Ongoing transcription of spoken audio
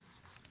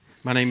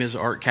My name is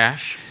Art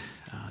Cash,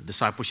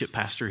 discipleship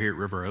pastor here at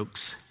River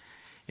Oaks,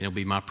 and it'll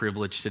be my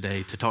privilege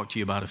today to talk to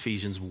you about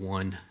Ephesians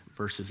 1,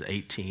 verses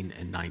 18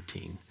 and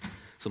 19.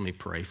 So let me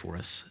pray for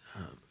us.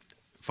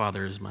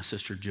 Father, as my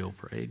sister Jill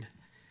prayed,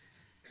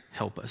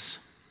 help us.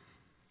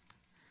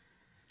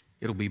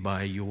 It'll be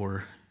by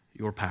your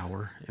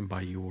power and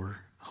by your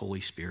Holy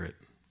Spirit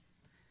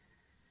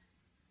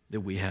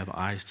that we have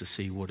eyes to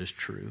see what is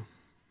true.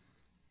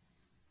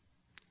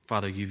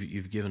 Father,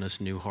 you've given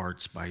us new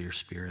hearts by your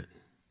Spirit.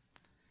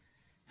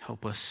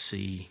 Help us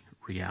see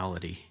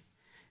reality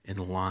in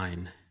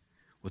line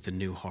with the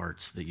new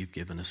hearts that you've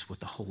given us, with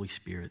the Holy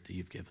Spirit that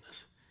you've given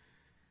us.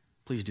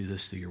 Please do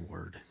this through your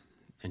word.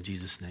 In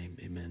Jesus' name,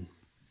 amen.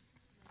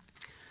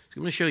 So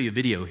I'm going to show you a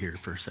video here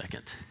for a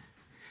second.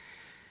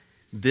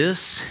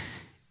 This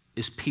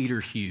is Peter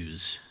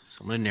Hughes.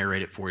 So I'm going to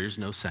narrate it for you. There's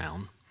no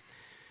sound.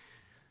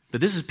 But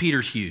this is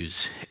Peter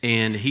Hughes,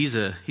 and he's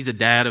a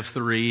dad of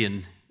 3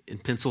 in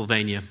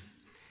Pennsylvania.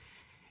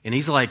 And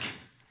he's like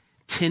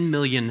 10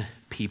 million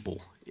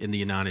people in the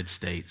United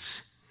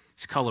States.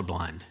 He's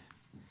colorblind.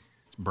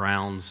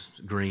 Browns,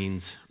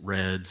 greens,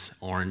 reds,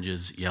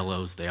 oranges,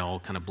 yellows, they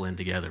all kind of blend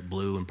together.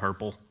 Blue and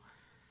purple,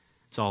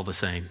 it's all the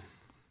same.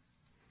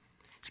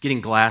 He's getting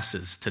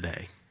glasses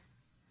today.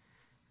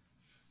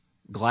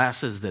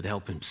 Glasses that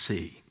help him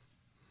see.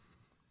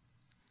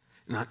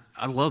 And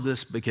I love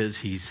this because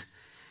he's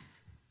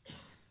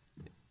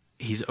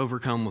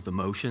overcome with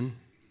emotion.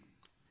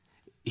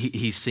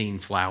 He's seen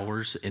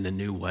flowers in a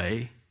new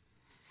way.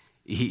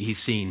 He's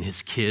seen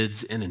his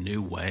kids in a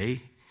new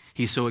way.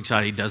 He's so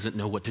excited he doesn't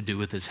know what to do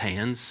with his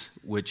hands,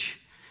 which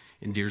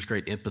endears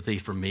great empathy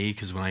for me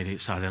because when I get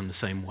excited, I'm the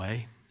same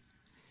way.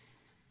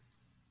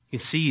 You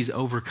can see he's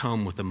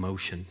overcome with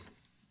emotion.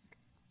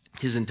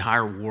 His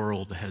entire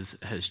world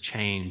has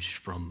changed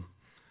from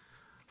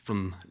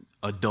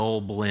a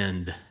dull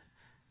blend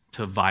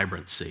to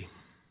vibrancy.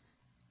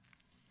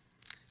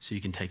 So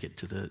you can take it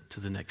to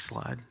the next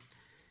slide.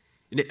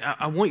 And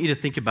I want you to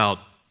think about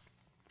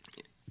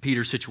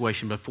Peter's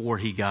situation before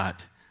he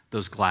got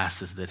those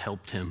glasses that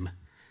helped him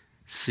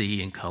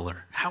see in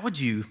color. How would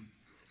you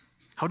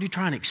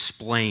try and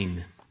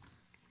explain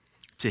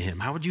to him?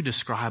 How would you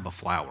describe a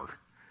flower?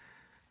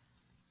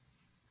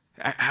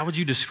 How would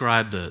you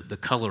describe the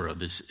color of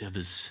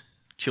his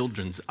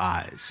children's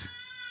eyes?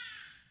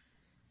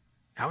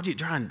 How would you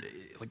try and,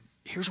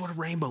 here's what a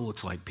rainbow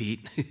looks like,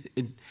 Pete.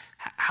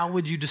 How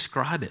would you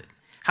describe it?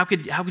 How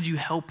could you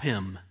help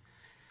him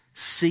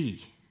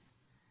see?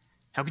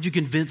 How could you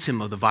convince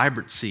him of the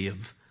vibrancy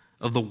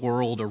of the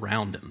world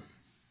around him?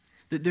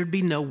 That there'd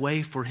be no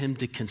way for him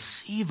to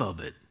conceive of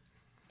it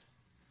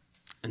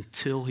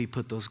until he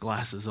put those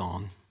glasses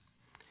on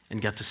and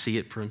got to see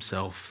it for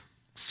himself,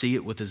 see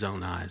it with his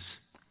own eyes.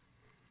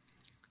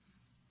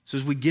 So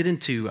as we get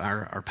into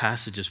our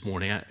passage this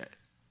morning, I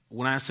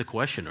want to ask the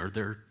question, are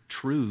there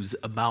truths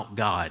about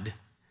God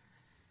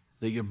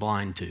that you're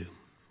blind to?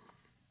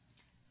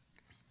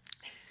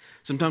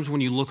 Sometimes when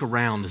you look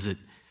around, does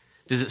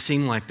it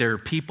seem like there are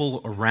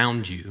people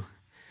around you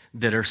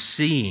that are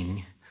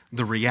seeing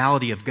the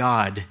reality of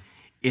God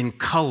in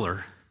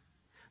color,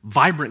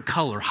 vibrant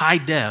color, high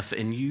def,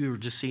 and you're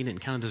just seeing it in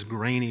kind of this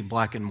grainy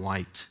black and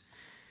white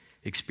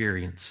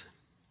experience?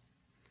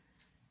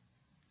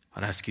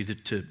 I'd ask you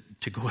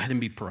to go ahead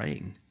and be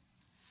praying.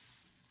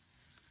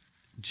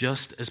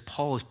 Just as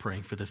Paul is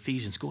praying for the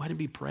Ephesians, go ahead and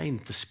be praying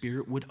that the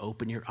Spirit would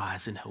open your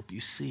eyes and help you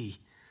see,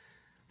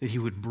 that he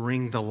would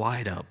bring the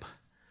light up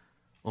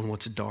on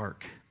what's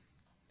dark.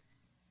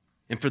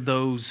 And for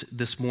those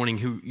this morning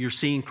who you're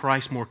seeing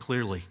Christ more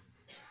clearly,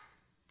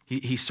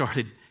 he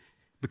started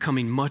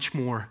becoming much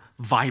more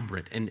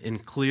vibrant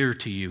and clear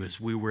to you as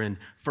we were in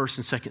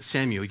 1st and 2nd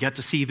Samuel. You got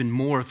to see even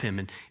more of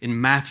him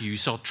in Matthew. You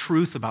saw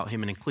truth about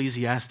him in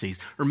Ecclesiastes.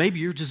 Or maybe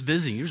you're just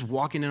visiting. You're just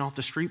walking in off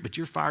the street, but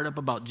you're fired up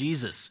about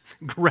Jesus.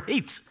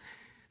 Great.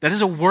 That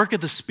is a work of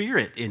the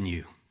Spirit in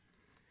you.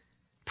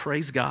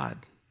 Praise God.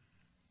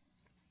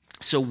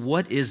 So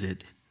what is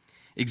it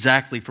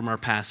exactly from our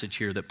passage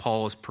here that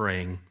Paul is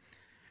praying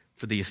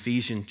for the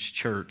Ephesian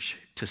church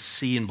to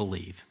see and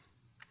believe?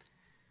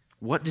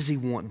 What does he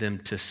want them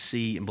to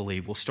see and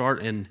believe? We'll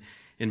start in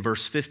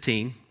verse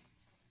 15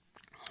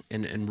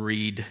 and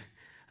read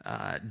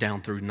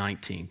down through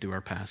 19 through our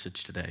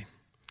passage today.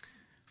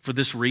 For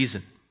this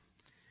reason,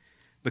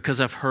 because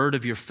I've heard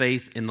of your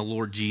faith in the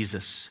Lord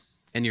Jesus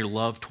and your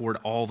love toward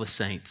all the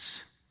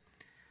saints,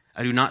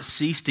 I do not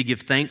cease to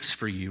give thanks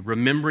for you,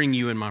 remembering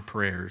you in my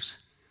prayers,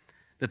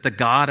 that the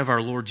God of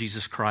our Lord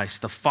Jesus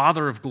Christ, the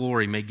Father of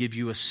glory, may give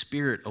you a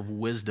spirit of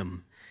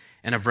wisdom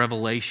and of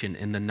revelation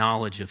in the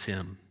knowledge of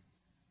him,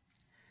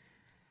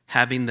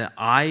 having the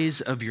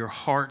eyes of your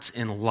hearts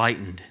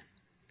enlightened,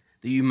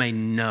 that you may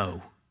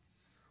know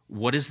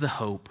what is the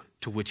hope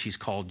to which he's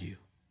called you,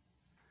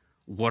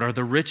 what are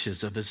the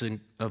riches of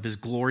his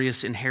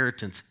glorious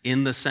inheritance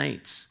in the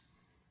saints,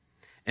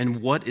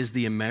 and what is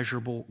the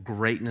immeasurable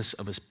greatness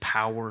of his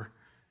power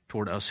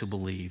toward us who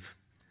believe,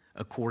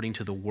 according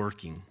to the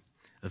working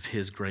of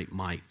his great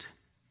might.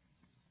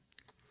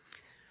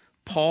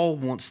 Paul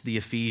wants the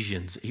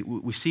Ephesians,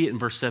 we see it in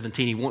verse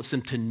 17, he wants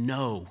them to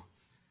know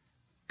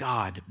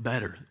God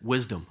better,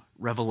 wisdom,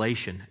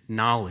 revelation,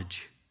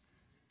 knowledge.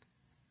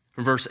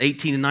 From verse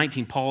 18 and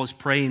 19, Paul is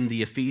praying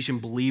the Ephesian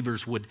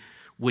believers would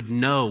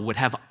know, would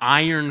have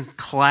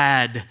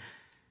ironclad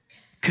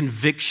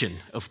conviction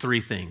of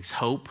three things: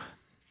 hope,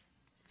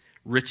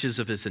 riches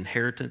of his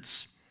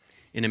inheritance,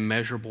 and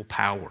immeasurable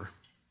power.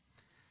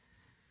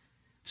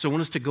 So I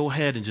want us to go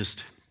ahead and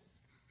just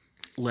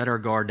let our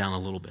guard down a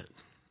little bit.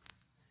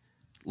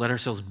 Let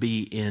ourselves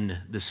be in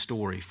this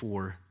story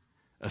for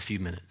a few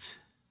minutes.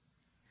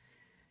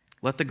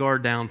 Let the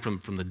guard down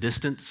from the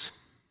distance,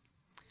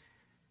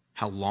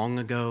 how long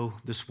ago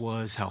this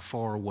was, how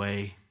far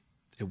away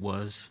it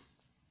was,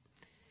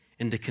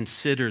 and to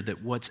consider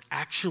that what's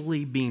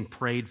actually being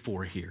prayed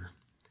for here,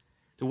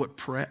 that what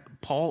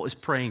Paul is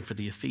praying for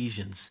the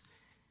Ephesians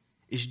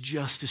is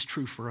just as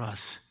true for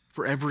us,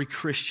 for every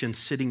Christian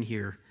sitting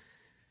here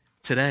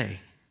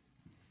today.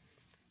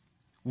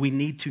 We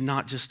need to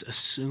not just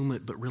assume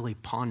it, but really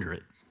ponder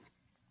it.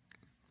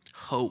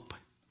 Hope,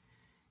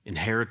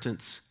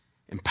 inheritance,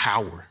 and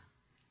power.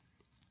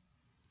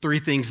 Three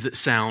things that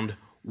sound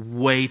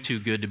way too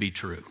good to be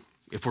true.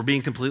 If we're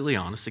being completely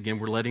honest, again,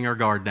 we're letting our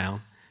guard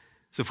down.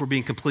 So if we're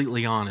being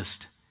completely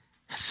honest,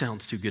 that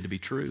sounds too good to be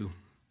true.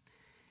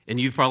 And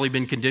you've probably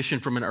been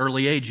conditioned from an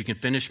early age. You can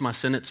finish my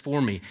sentence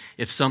for me.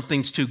 If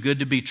something's too good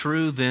to be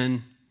true,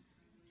 then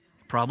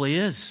it probably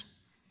is.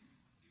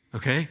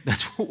 Okay?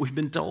 That's what we've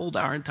been told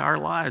our entire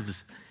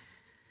lives.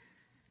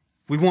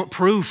 We want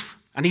proof.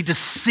 I need to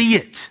see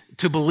it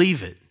to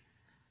believe it.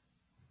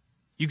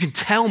 You can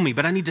tell me,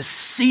 but I need to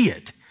see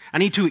it. I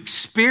need to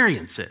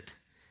experience it.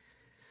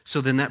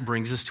 So then that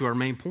brings us to our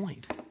main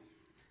point.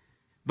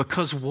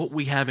 Because what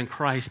we have in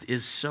Christ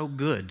is so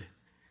good,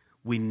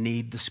 we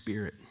need the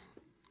Spirit.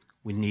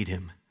 We need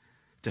Him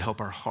to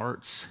help our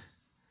hearts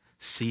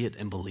see it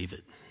and believe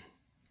it.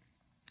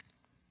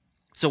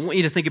 So I want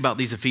you to think about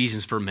these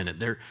Ephesians for a minute.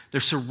 They're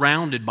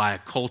surrounded by a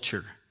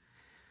culture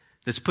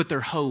that's put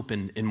their hope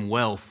in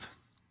wealth,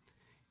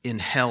 in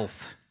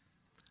health,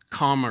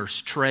 commerce,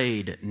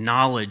 trade,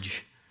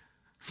 knowledge,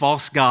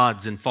 false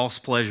gods, and false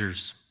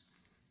pleasures.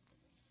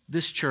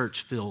 This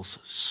church feels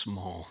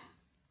small.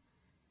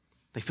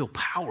 They feel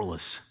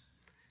powerless.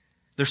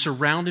 They're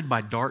surrounded by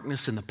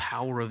darkness and the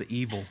power of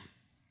evil.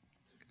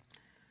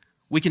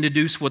 We can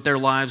deduce what their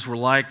lives were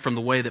like from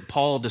the way that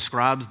Paul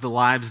describes the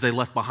lives they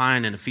left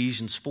behind in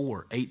Ephesians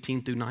 4,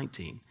 18 through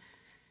 19.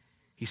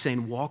 He's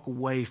saying, walk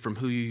away from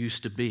who you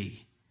used to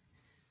be.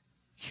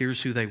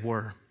 Here's who they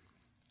were.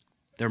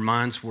 Their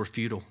minds were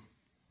futile.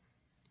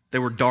 They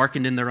were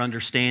darkened in their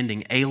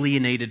understanding,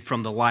 alienated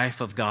from the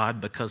life of God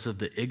because of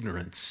the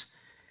ignorance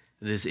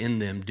that is in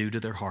them due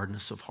to their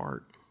hardness of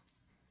heart.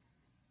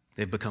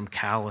 They've become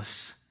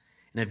callous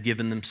and have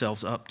given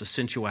themselves up to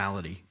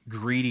sensuality,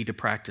 greedy to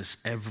practice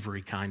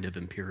every kind of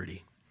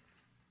impurity.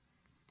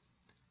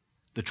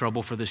 The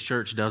trouble for this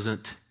church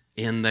doesn't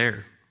end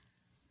there.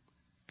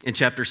 In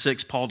chapter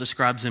 6, Paul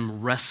describes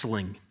them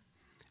wrestling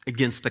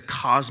against the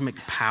cosmic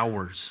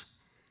powers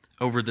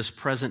over this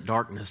present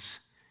darkness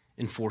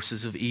and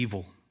forces of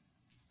evil.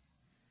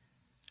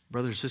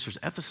 Brothers and sisters,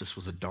 Ephesus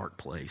was a dark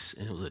place,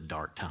 and it was a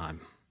dark time.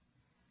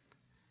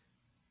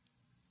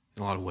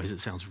 In a lot of ways, it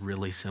sounds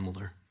really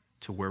similar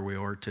to where we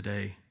are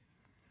today.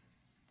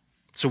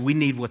 So we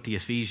need what the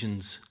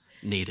Ephesians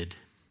needed.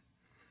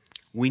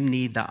 We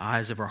need the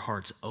eyes of our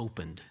hearts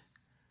opened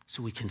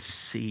so we can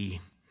see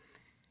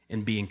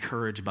and be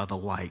encouraged by the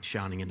light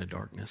shining in the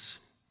darkness.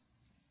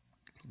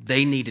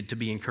 They needed to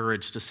be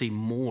encouraged to see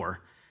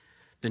more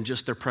than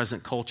just their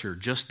present culture,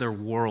 just their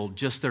world,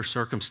 just their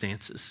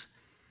circumstances.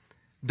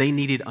 They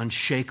needed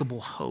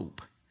unshakable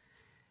hope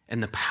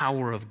and the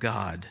power of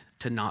God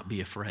to not be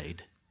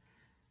afraid.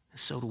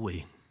 So do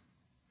we.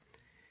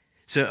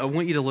 So I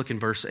want you to look in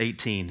verse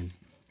 18 and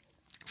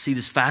see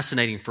this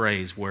fascinating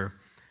phrase where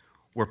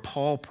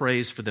Paul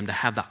prays for them to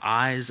have the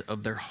eyes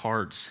of their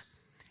hearts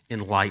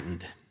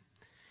enlightened.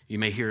 You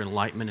may hear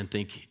enlightenment and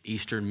think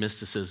Eastern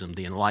mysticism.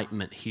 The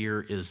enlightenment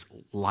here is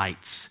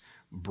lights,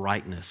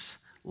 brightness,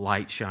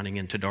 light shining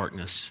into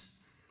darkness.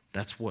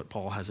 That's what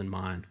Paul has in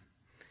mind.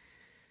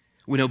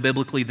 We know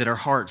biblically that our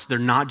hearts, they're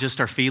not just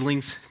our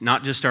feelings,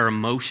 not just our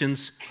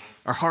emotions.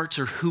 Our hearts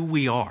are who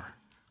we are.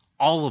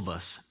 All of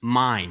us,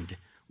 mind,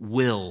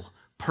 will,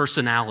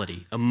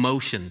 personality,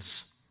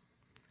 emotions.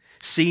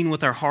 Seeing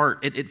with our heart,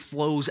 it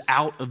flows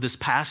out of this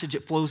passage.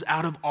 It flows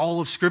out of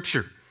all of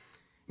Scripture.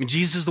 I mean,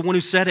 Jesus is the one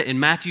who said it in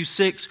Matthew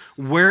 6,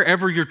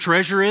 wherever your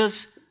treasure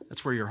is,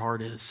 that's where your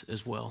heart is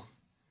as well.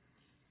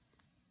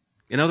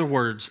 In other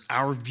words,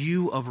 our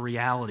view of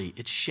reality,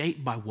 it's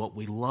shaped by what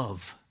we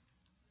love.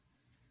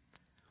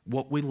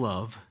 What we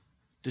love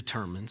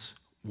determines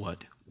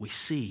what we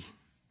see.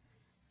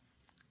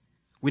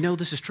 We know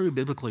this is true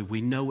biblically. We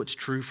know it's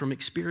true from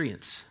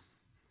experience.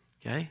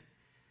 Okay?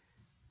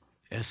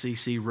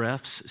 SEC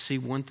refs see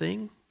one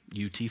thing,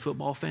 UT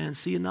football fans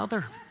see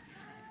another.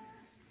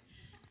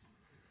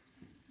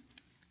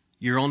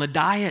 You're on a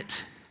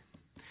diet,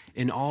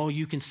 and all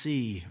you can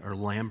see are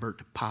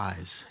Lambert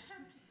pies.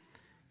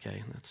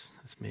 Okay,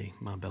 that's me,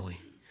 my belly.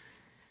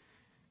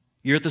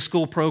 You're at the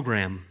school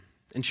program,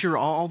 and sure,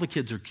 all the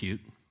kids are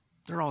cute.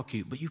 They're all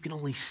cute, but you can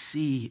only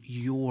see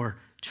your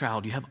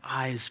child. You have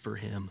eyes for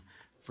him,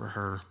 for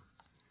her.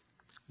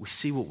 We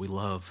see what we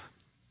love.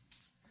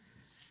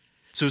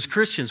 So as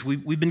Christians,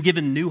 we've been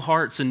given new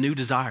hearts and new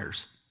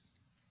desires.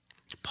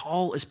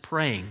 Paul is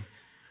praying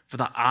for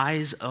the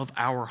eyes of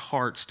our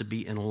hearts to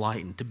be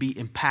enlightened, to be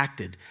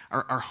impacted.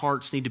 Our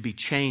hearts need to be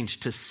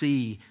changed to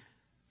see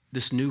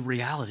this new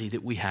reality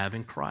that we have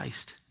in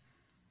Christ.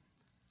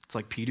 It's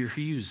like Peter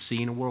Hughes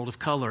seeing a world of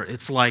color.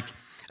 It's like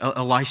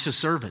Elisha's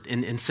servant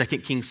in 2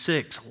 Kings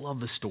 6. I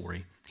love this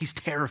story. He's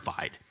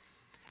terrified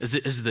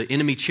as the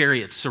enemy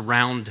chariots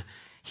surround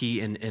he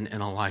and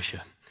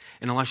Elisha.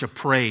 And Elisha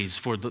prays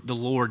for the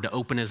Lord to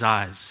open his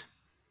eyes.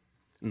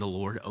 And the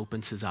Lord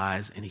opens his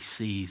eyes and he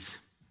sees.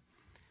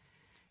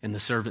 And the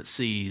servant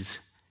sees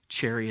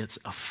chariots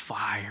of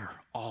fire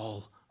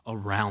all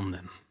around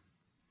them.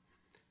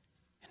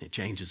 And it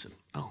changes him.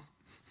 Oh,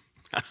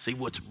 I see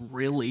what's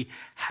really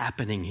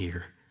happening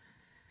here.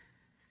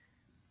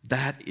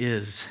 That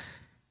is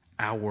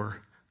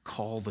our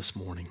call this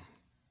morning.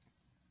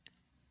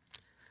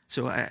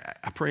 So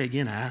I pray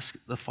again, I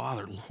ask the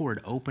Father,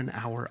 Lord, open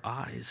our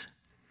eyes.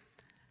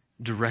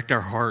 Direct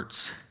our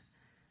hearts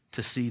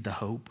to see the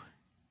hope,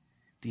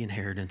 the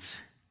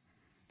inheritance,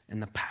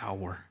 and the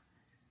power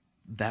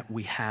that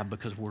we have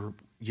because we're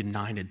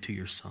united to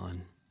your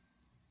Son.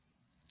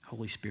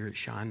 Holy Spirit,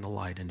 shine the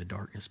light into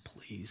darkness,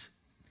 please.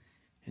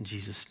 In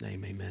Jesus'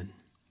 name, amen.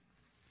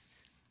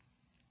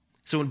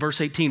 So in verse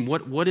 18,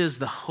 what is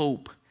the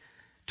hope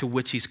to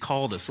which he's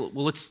called us?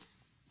 Well,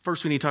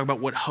 first we need to talk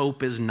about what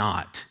hope is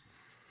not.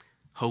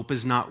 Hope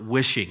is not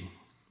wishing,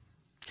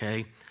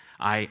 okay?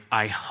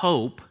 I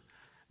hope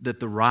that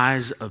the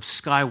rise of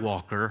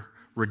Skywalker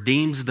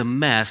redeems the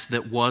mess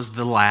that was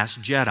The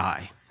Last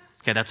Jedi.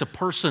 Okay, that's a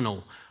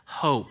personal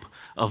hope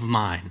of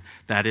mine.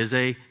 That is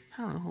a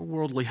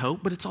worldly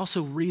hope, but it's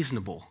also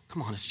reasonable.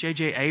 Come on, it's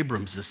J.J.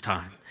 Abrams this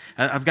time.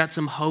 I've got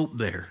some hope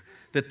there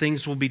that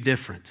things will be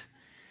different.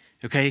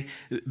 Okay,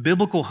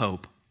 biblical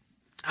hope,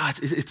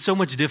 it's so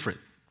much different.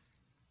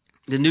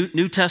 The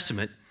New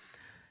Testament,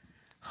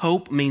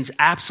 hope means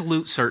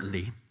absolute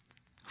certainty,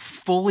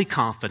 fully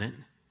confident,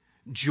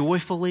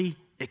 joyfully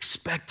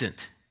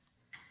expectant.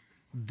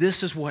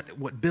 This is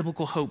what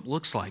biblical hope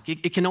looks like.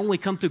 It can only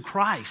come through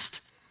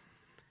Christ.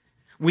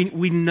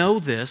 We know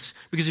this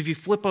because if you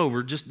flip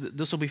over,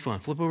 this will be fun.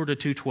 Flip over to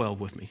 2:12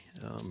 with me.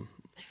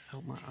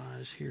 Help my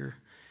eyes here.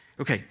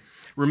 Okay,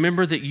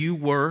 remember that you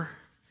were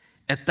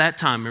at that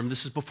time, remember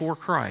this is before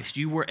Christ,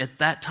 you were at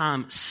that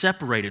time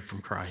separated from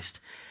Christ,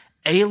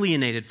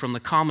 alienated from the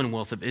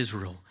commonwealth of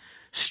Israel,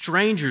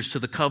 strangers to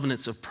the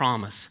covenants of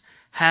promise,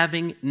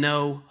 having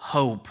no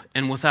hope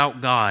and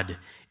without God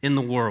in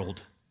the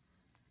world.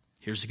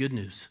 Here's the good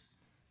news.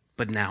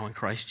 But now in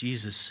Christ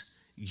Jesus,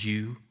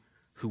 you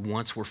who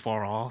once were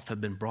far off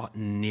have been brought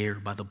near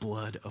by the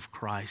blood of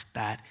Christ.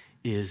 That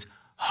is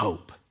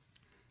hope.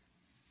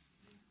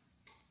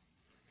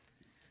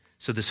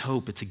 So this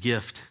hope, it's a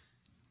gift.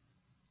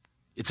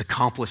 It's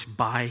accomplished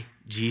by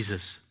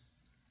Jesus.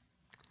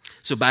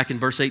 So back in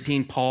verse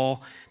 18,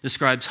 Paul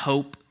describes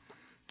hope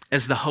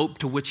as the hope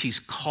to which he's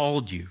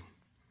called you.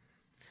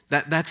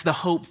 That's the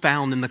hope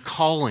found in the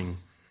calling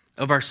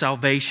of our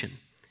salvation.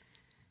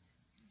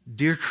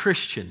 Dear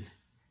Christian,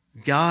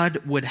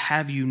 God would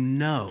have you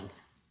know.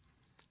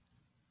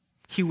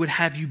 He would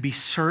have you be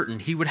certain.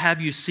 He would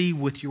have you see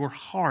with your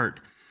heart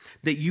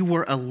that you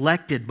were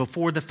elected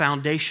before the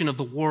foundation of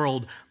the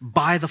world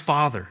by the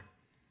Father.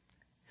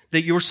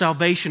 That your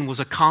salvation was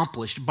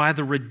accomplished by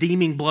the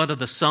redeeming blood of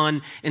the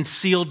Son and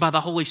sealed by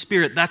the Holy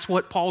Spirit. That's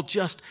what Paul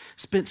just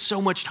spent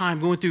so much time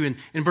going through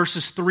in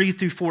verses 3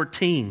 through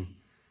 14.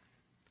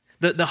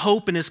 The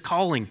hope in his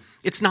calling,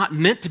 it's not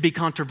meant to be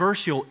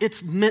controversial.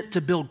 It's meant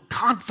to build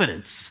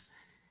confidence.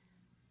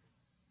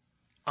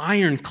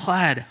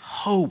 Ironclad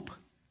hope.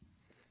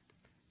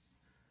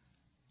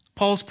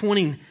 Paul's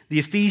pointing the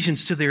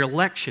Ephesians to their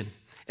election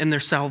and their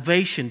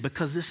salvation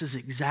because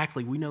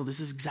we know this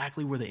is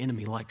exactly where the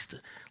enemy likes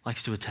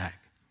to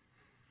attack.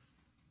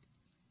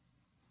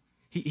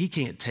 He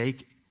can't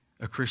take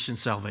a Christian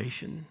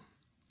salvation,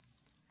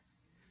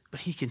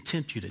 but he can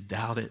tempt you to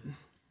doubt it.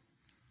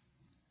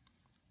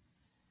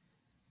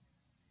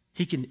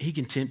 He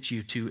can tempt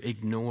you to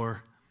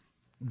ignore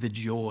the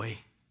joy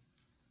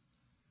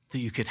that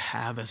you could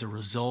have as a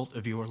result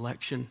of your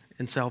election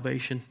and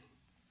salvation.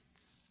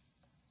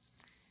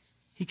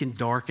 He can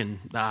darken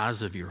the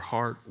eyes of your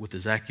heart with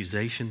his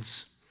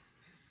accusations,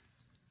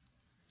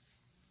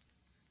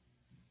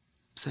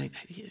 saying,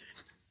 hey,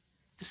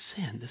 this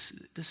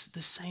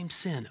same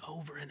sin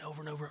over and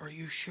over and over. Are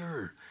you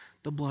sure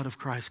the blood of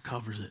Christ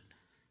covers it?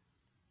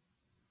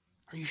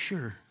 Are you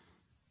sure?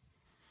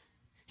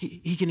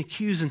 He can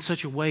accuse in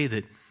such a way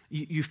that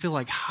you feel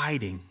like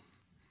hiding,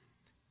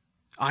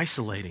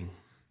 isolating,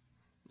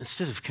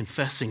 instead of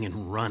confessing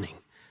and running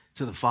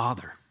to the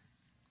Father.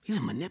 He's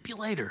a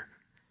manipulator.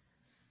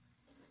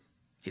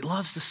 He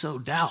loves to sow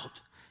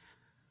doubt.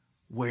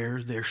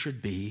 where there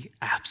should be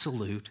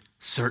absolute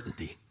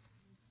certainty.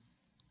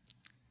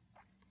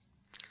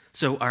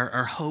 So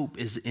our hope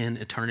is in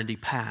eternity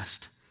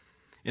past,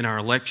 in our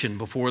election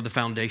before the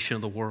foundation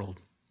of the world.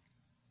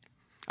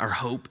 Our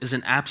hope is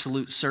an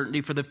absolute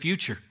certainty for the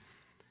future.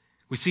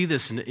 We see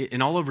this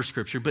in all over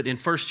Scripture, but in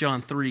 1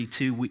 John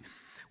 3:2,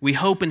 we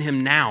hope in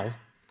him now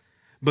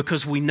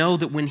because we know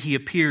that when he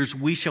appears,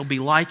 we shall be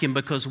like him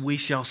because we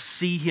shall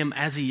see him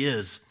as he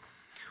is.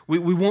 We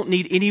won't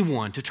need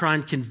anyone to try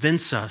and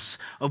convince us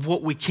of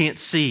what we can't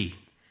see.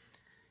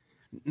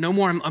 No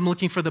more, I'm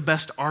looking for the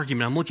best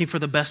argument. I'm looking for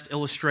the best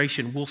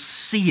illustration. We'll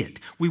see it.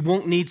 We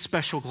won't need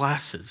special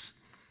glasses.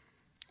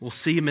 We'll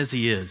see him as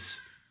he is.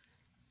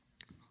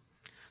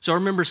 So I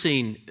remember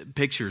seeing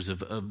pictures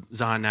of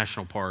Zion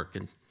National Park,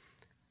 and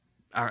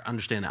I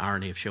understand the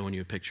irony of showing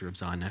you a picture of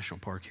Zion National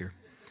Park here.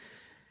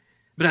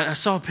 But I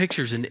saw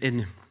pictures,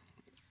 and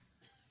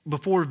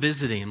before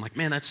visiting, I'm like,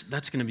 man, that's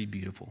going to be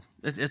beautiful.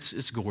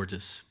 It's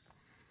gorgeous.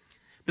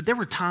 But there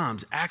were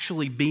times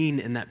actually being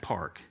in that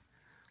park,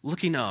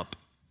 looking up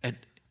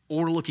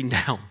or looking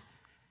down,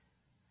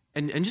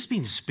 and just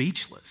being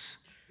speechless.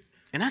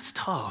 And that's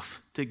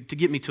tough to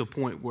get me to a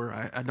point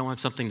where I don't have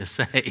something to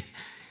say.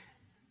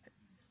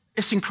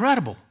 It's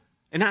incredible.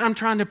 And I'm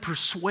trying to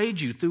persuade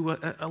you through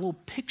a little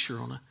picture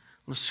on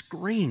a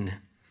screen.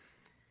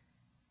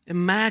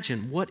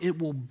 Imagine what it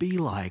will be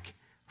like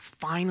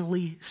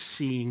finally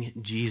seeing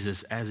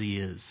Jesus as he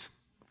is.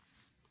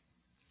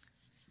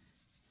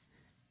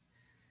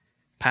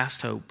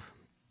 Past hope,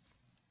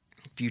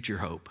 future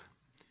hope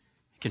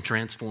can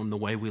transform the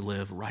way we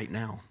live right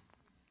now.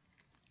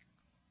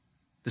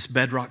 This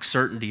bedrock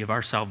certainty of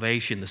our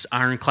salvation, this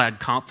ironclad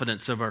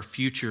confidence of our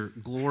future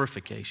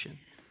glorification,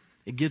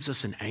 it gives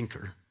us an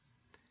anchor.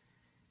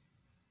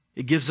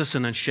 It gives us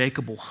an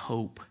unshakable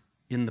hope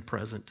in the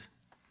present.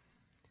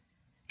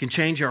 It can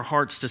change our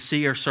hearts to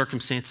see our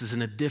circumstances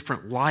in a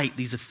different light.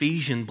 These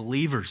Ephesian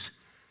believers,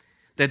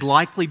 they'd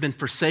likely been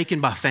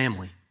forsaken by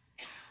family,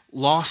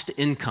 lost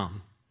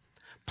income,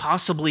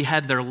 possibly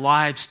had their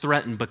lives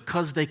threatened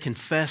because they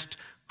confessed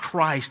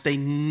Christ. They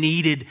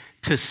needed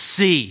to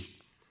see,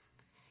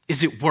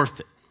 is it worth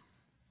it?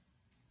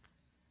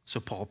 So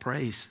Paul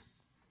prays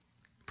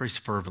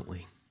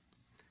fervently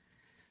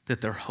that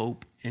their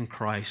hope in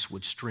Christ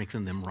would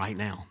strengthen them right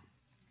now.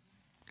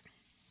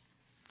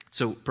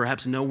 So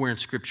perhaps nowhere in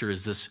Scripture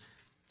is this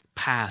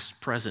past,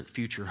 present,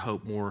 future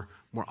hope more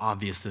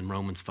obvious than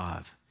Romans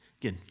 5.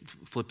 Again,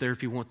 flip there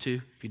if you want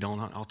to. If you don't,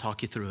 I'll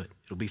talk you through it.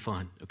 It'll be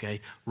fun,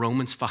 okay?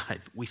 Romans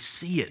 5, we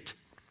see it.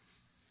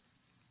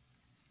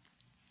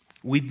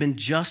 We've been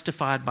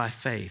justified by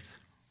faith,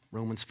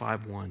 Romans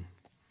 5:1.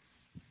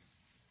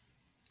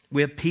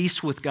 We have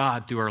peace with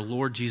God through our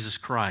Lord Jesus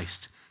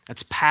Christ.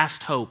 That's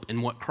past hope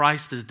in what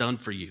Christ has done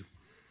for you.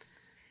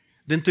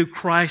 Then through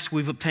Christ,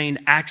 we've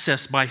obtained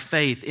access by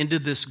faith into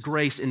this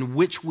grace in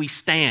which we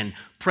stand.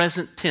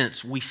 Present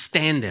tense, we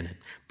stand in it.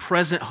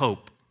 Present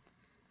hope.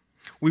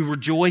 We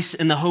rejoice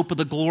in the hope of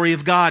the glory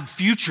of God,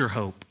 future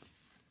hope.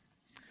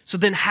 So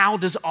then how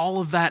does all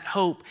of that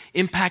hope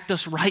impact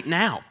us right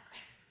now?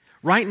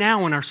 Right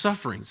now in our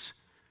sufferings,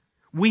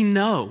 we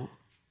know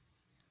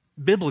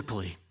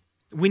biblically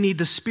we need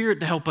the Spirit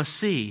to help us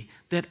see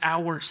that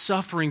our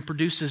suffering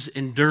produces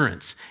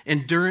endurance.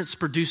 Endurance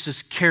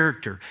produces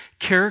character.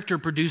 Character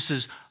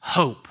produces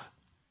hope.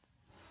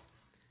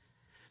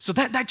 So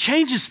that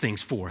changes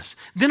things for us.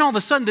 Then all of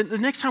a sudden, the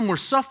next time we're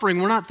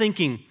suffering, we're not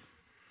thinking,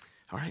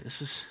 all right,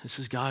 this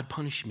is God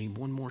punishing me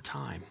one more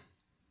time.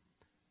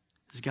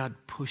 This is God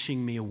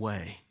pushing me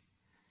away.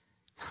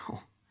 No,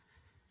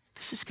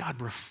 this is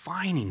God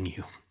refining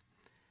you,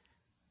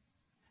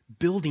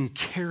 building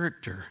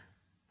character,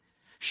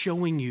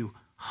 showing you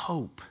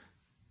hope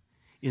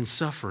in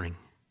suffering,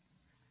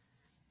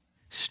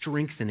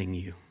 strengthening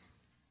you.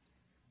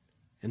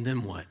 And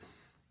then what?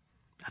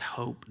 That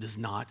hope does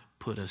not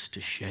put us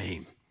to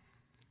shame.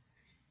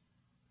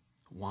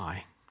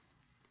 Why?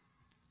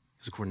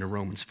 Because according to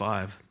Romans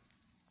 5,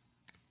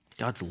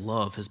 God's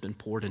love has been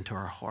poured into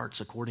our hearts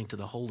according to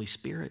the Holy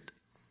Spirit.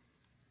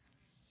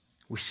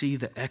 We see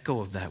the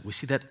echo of that. We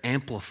see that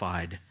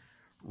amplified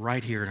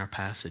right here in our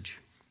passage.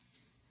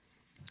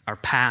 Our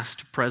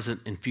past,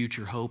 present, and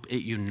future hope,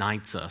 it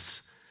unites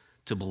us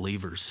to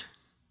believers.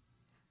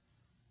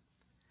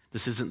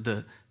 This isn't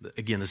the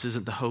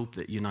hope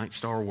that unites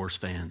Star Wars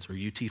fans or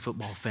UT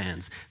football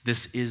fans.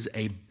 This is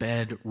a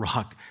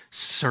bedrock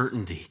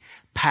certainty,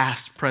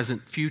 past,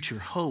 present, future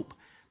hope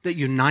that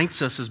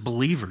unites us as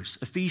believers.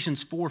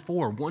 Ephesians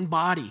 4:4, one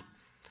body,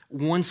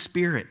 one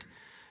spirit,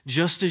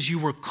 just as you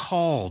were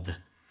called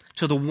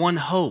to the one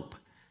hope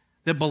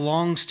that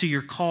belongs to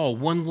your call,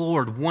 one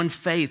Lord, one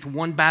faith,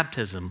 one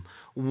baptism,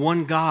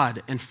 one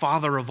God and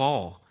Father of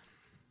all.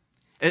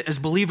 As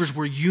believers,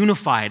 we're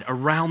unified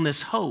around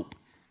this hope,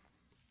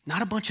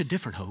 not a bunch of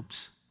different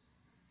hopes.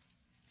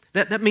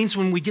 That means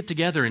when we get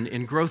together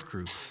in growth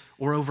group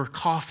or over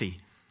coffee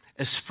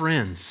as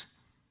friends,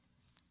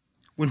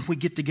 when we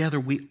get together,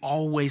 we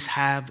always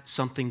have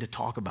something to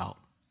talk about.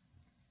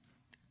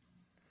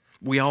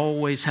 We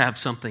always have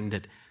something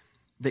that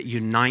that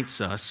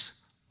unites us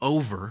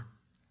over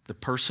the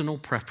personal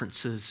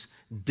preferences,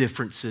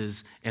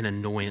 differences, and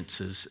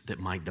annoyances that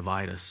might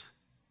divide us.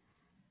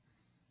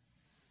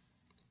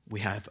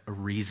 We have a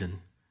reason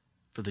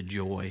for the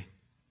joy.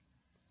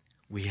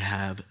 We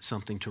have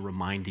something to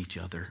remind each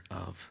other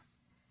of.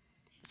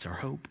 It's our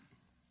hope.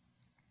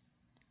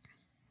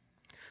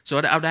 So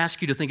I would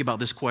ask you to think about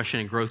this question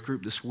in growth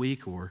group this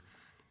week or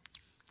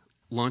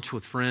lunch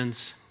with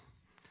friends.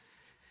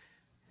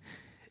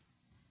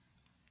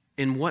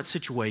 In what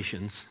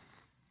situations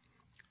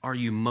are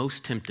you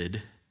most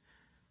tempted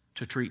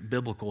to treat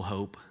biblical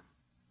hope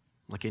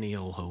like any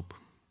old hope?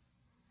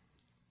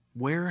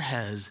 Where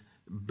has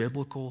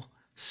biblical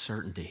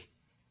certainty,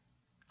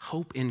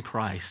 hope in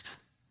Christ,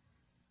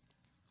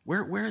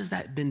 where has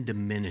that been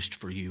diminished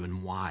for you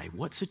and why?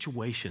 What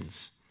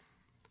situations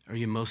are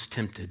you most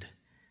tempted?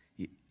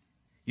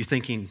 You're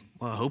thinking,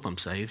 well, I hope I'm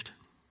saved.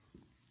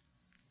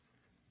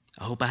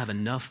 I hope I have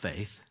enough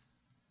faith.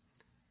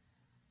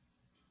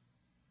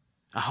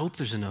 I hope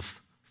there's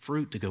enough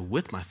fruit to go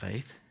with my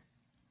faith.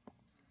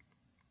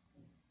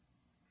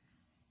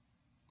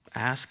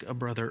 Ask a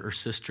brother or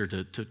sister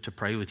to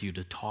pray with you,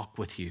 to talk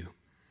with you.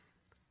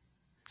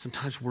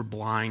 Sometimes we're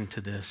blind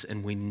to this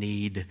and we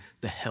need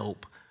the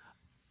help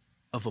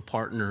of a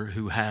partner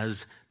who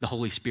has the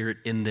Holy Spirit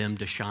in them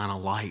to shine a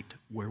light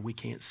where we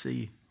can't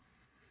see.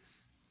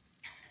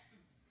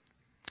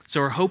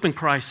 So our hope in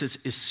Christ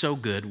is so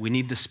good. We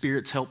need the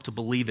Spirit's help to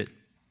believe it.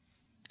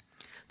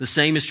 The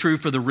same is true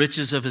for the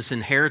riches of his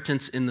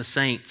inheritance in the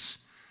saints.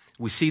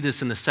 We see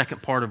this in the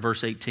second part of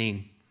verse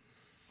 18.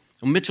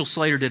 Well, Mitchell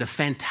Slater did a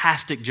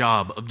fantastic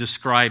job of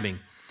describing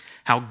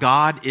how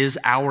God is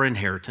our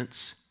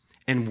inheritance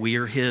and we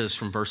are his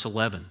from verse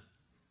 11.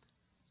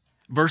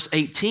 Verse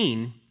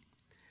 18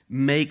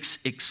 makes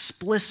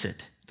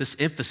explicit this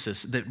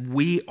emphasis that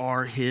we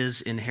are his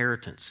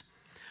inheritance.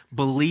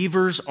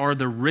 Believers are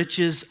the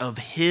riches of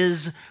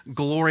his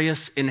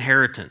glorious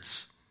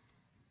inheritance.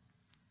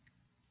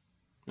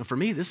 Now for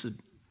me,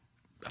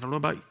 I don't know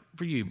about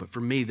for you, but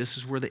for me, this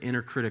is where the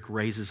inner critic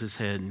raises his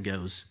head and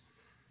goes,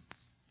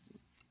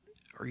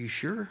 are you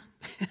sure?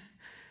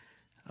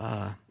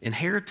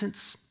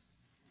 Inheritance?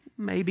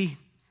 Maybe.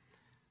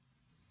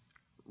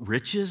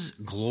 Riches?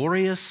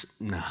 Glorious?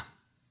 No.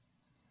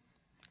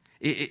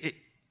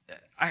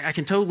 I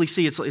can totally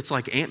see it's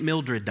like Aunt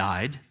Mildred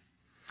died,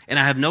 and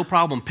I have no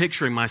problem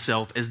picturing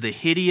myself as the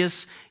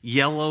hideous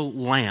yellow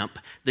lamp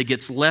that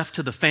gets left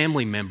to the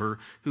family member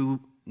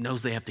who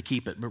knows they have to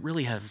keep it, but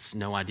really has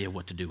no idea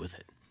what to do with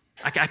it.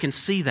 I can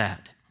see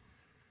that.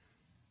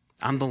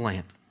 I'm the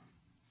lamp.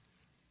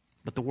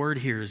 But the word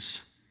here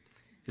is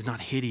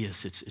not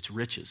hideous, it's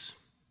riches.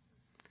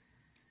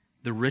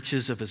 The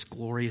riches of his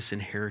glorious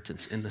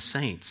inheritance in the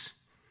saints.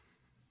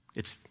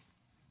 It's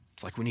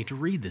like we need to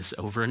read this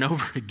over and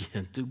over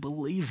again to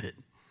believe it.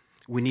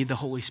 We need the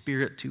Holy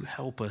Spirit to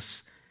help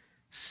us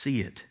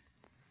see it.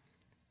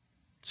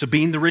 So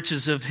being the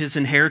riches of his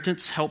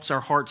inheritance helps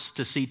our hearts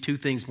to see two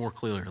things more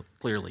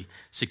clearly,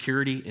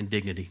 security and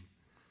dignity.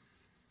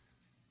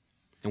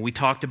 And we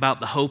talked about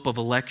the hope of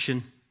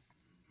election,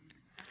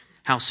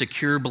 how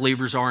secure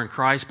believers are in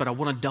Christ, but I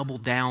want to double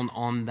down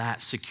on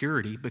that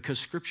security because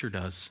Scripture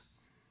does.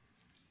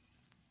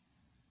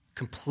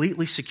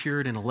 Completely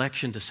secured in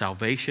election to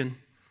salvation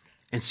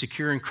and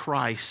secure in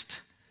Christ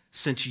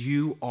since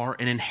you are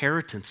an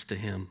inheritance to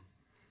him.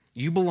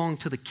 You belong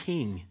to the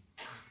King,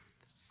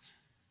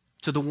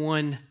 to the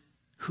one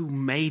who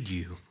made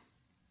you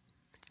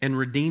and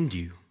redeemed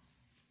you.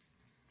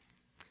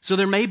 So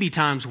there may be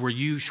times where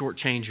you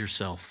shortchange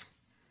yourself,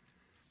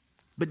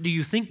 but do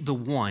you think the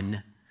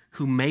one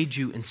who made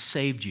you and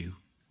saved you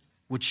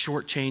would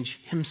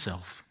shortchange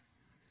himself?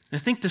 Now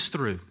think this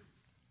through.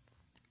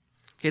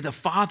 Okay, the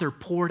Father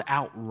poured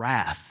out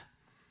wrath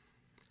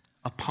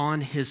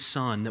upon his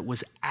Son that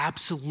was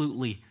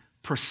absolutely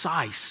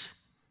precise.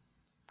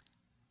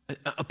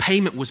 A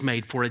payment was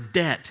made for a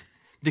debt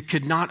that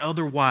could not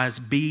otherwise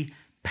be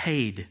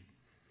paid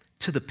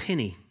to the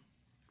penny.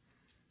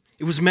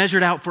 It was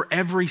measured out for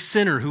every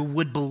sinner who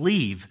would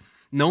believe,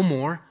 no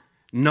more,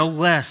 no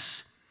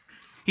less.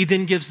 He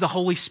then gives the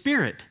Holy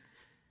Spirit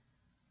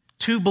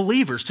to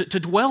believers to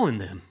dwell in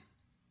them,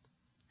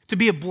 to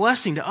be a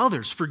blessing to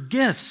others, for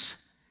gifts.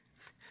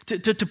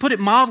 To put it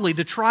mildly,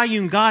 the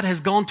triune God has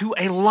gone to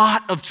a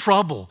lot of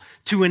trouble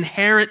to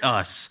inherit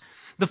us.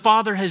 The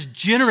Father has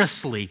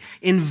generously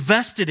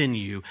invested in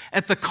you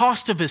at the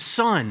cost of his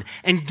Son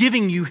and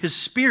giving you his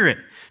Spirit.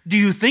 Do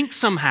you think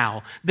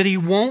somehow that he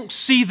won't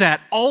see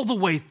that all the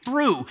way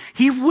through?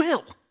 He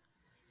will.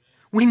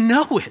 We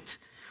know it.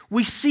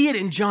 We see it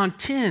in John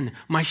 10.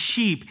 My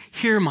sheep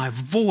hear my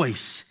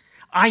voice.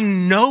 I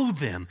know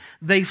them.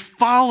 They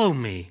follow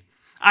me.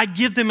 I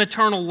give them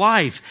eternal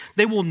life.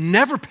 They will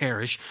never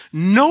perish.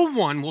 No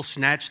one will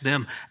snatch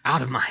them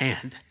out of my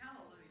hand.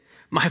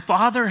 My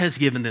Father has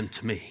given them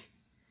to me.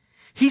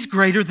 He's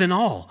greater than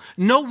all.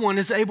 No one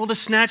is able to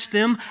snatch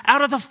them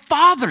out of the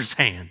Father's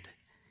hand.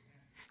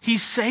 He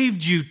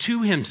saved you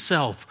to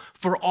himself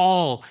for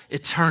all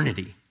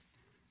eternity.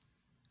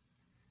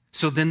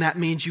 So then that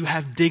means you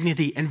have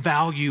dignity and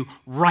value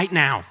right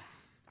now.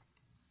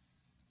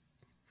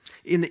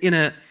 In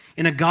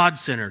a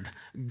God-centered,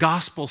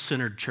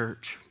 gospel-centered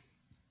church,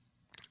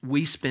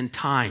 we spend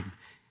time,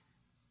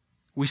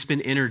 we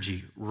spend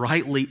energy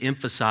rightly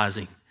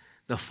emphasizing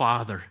the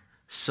Father,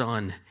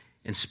 Son,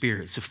 and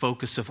Spirit. It's the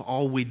focus of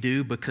all we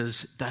do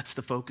because that's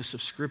the focus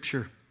of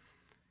Scripture.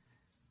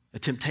 A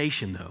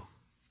temptation, though.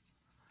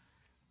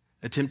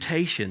 A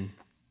temptation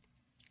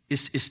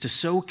is to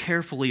so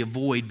carefully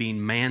avoid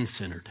being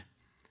man-centered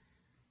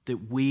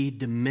that we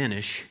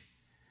diminish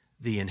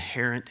the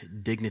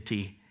inherent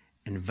dignity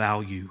and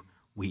value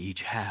we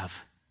each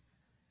have.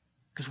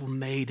 Because we're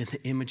made in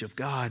the image of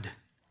God.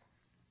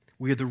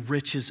 We are the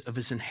riches of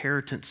His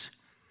inheritance.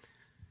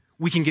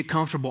 We can get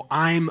comfortable.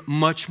 I'm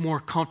much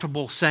more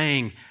comfortable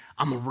saying,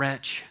 I'm a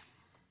wretch.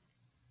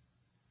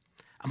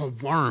 I'm a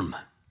worm.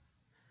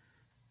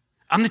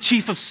 I'm the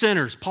chief of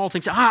sinners. Paul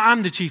thinks,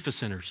 I'm the chief of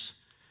sinners.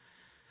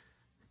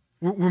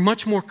 We're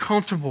much more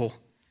comfortable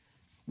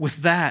with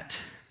that.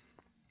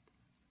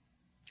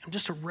 I'm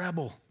just a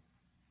rebel.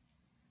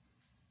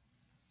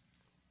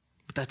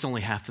 But that's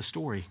only half the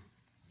story.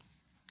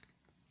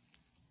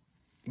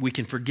 We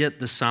can forget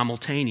the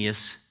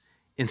simultaneous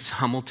and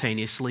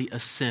simultaneously a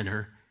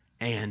sinner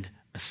and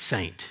a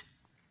saint.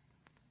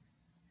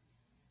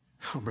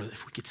 Oh, brother,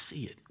 if we could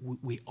see it,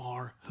 we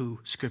are who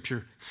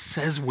Scripture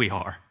says we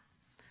are.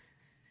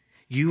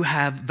 You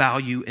have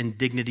value and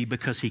dignity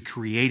because He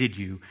created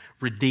you,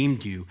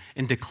 redeemed you,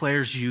 and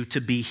declares you to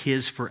be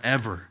His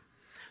forever.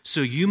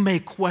 So you may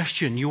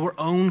question your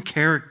own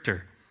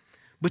character,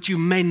 but you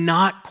may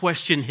not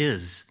question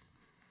His.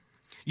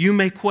 You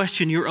may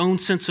question your own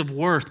sense of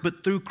worth,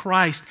 but through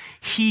Christ,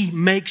 He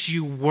makes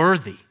you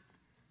worthy.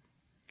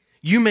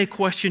 You may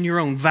question your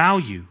own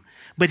value,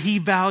 but He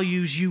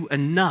values you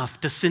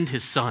enough to send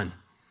His Son,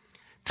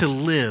 to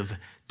live,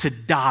 to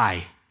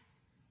die,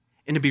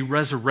 and to be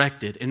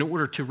resurrected in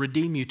order to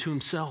redeem you to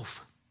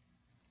Himself.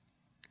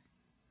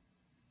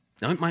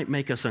 Now, it might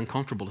make us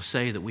uncomfortable to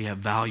say that we have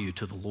value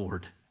to the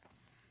Lord,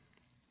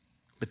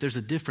 but there's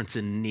a difference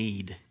in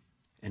need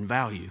and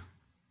value.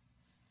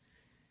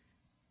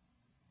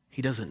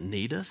 He doesn't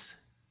need us,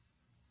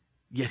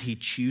 yet He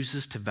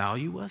chooses to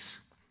value us.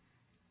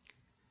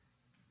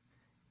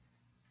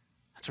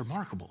 That's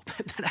remarkable.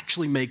 That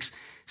actually makes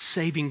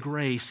saving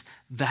grace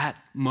that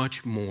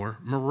much more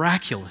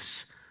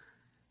miraculous.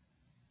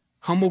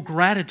 Humble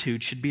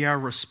gratitude should be our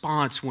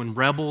response when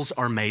rebels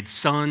are made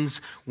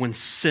sons, when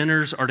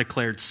sinners are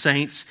declared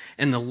saints,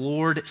 and the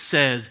Lord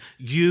says,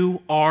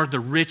 you are the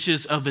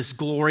riches of His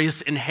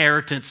glorious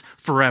inheritance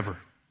forever.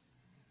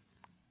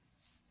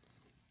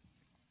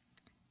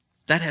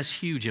 That has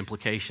huge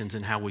implications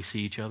in how we see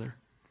each other,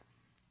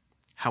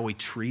 how we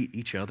treat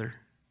each other.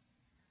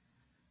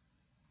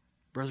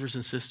 Brothers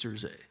and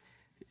sisters,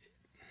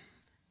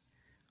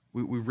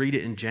 we read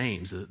it in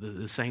James,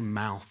 the same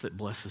mouth that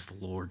blesses the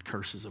Lord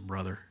curses a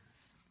brother.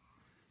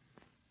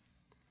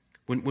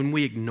 When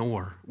we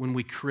ignore, when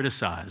we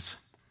criticize,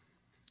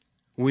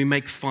 when we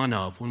make fun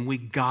of, when we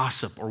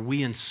gossip or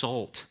we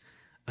insult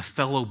a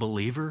fellow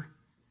believer,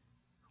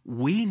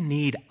 we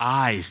need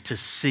eyes to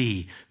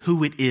see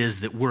who it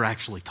is that we're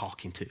actually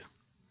talking to.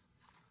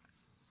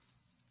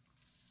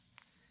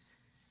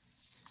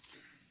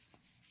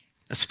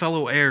 As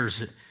fellow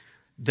heirs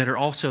that are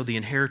also the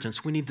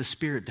inheritance, we need the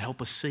Spirit to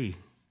help us see.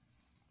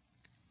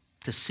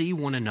 To see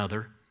one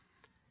another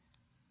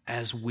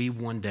as we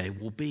one day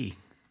will be.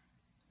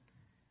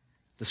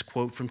 This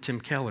quote from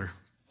Tim Keller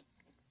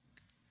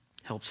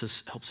helps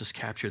us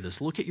capture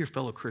this. Look at your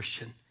fellow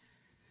Christian.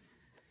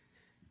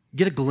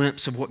 Get a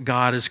glimpse of what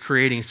God is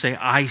creating. Say,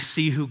 I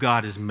see who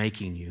God is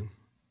making you,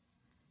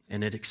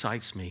 and it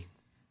excites me.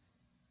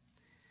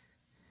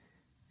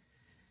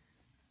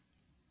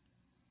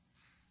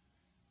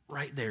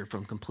 Right there, if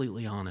I'm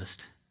completely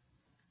honest,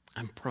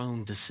 I'm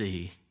prone to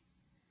see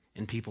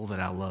in people that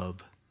I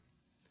love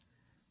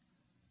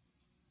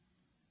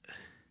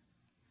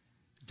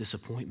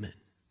disappointment.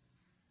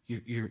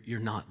 You're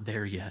not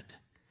there yet.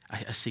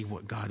 I see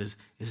what God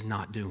is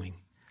not doing.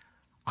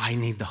 I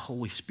need the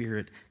Holy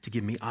Spirit to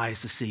give me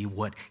eyes to see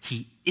what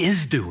He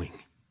is doing.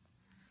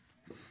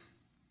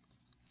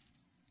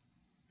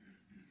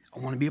 I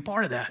want to be a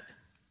part of that.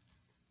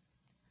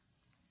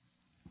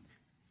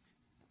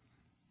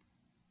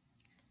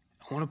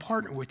 I want to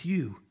partner with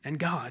you and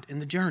God in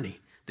the journey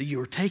that you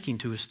are taking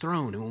to His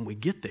throne. And when we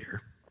get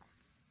there,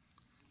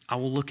 I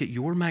will look at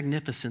your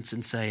magnificence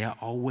and say, I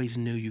always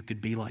knew you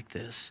could be like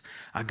this.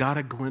 I got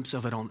a glimpse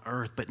of it on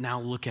earth, but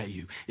now look at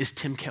you. Is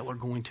Tim Keller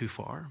going too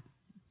far?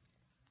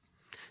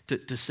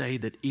 To say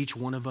that each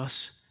one of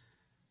us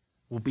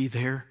will be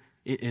there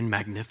in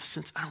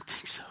magnificence? I don't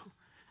think so.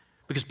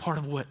 Because part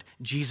of what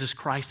Jesus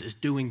Christ is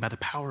doing by the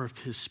power of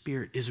His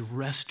Spirit is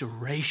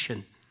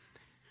restoration.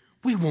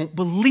 We won't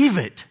believe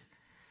it,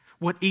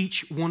 what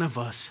each one of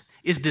us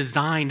is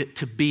designed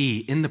to be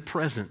in the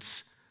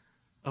presence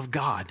of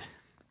God.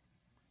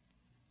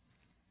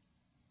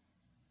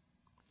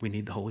 We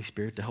need the Holy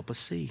Spirit to help us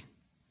see,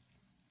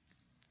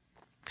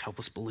 help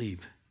us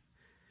believe.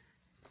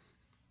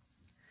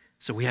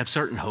 So we have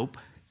certain hope.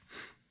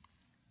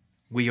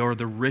 We are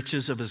the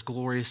riches of his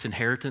glorious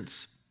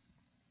inheritance.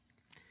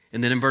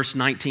 And then in verse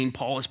 19,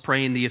 Paul is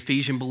praying the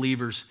Ephesian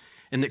believers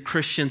and that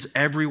Christians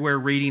everywhere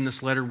reading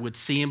this letter would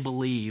see and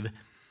believe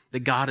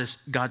that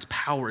God's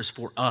power is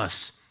for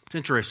us. It's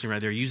interesting right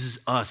there. He uses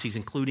us. He's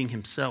including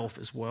himself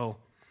as well.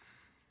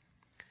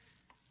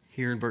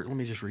 Here in let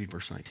me just read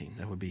verse 19.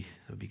 That would be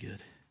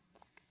good.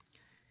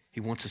 He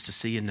wants us to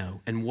see and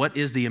know. And what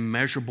is the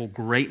immeasurable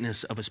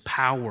greatness of his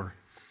power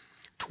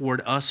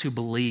toward us who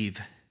believe,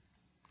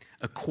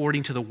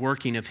 according to the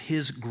working of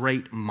his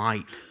great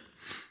might?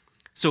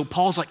 So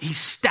Paul's he's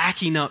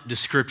stacking up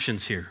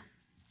descriptions here.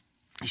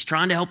 He's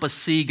trying to help us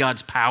see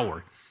God's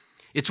power.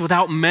 It's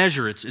without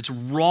measure. It's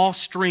raw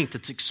strength.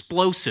 It's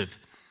explosive.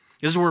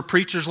 This is where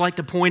preachers like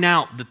to point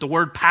out that the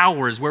word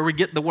power is where we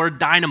get the word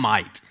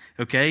dynamite.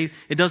 Okay?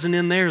 It doesn't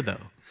end there,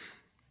 though.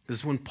 This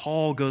is when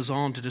Paul goes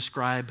on to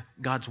describe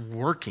God's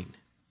working.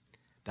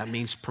 That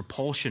means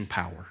propulsion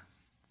power.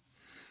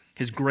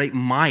 His great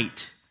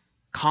might,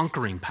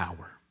 conquering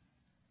power.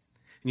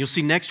 And you'll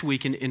see next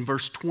week in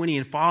verse 20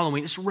 and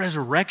following, it's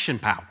resurrection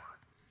power.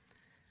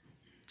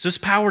 So this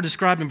power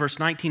described in verse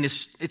 19,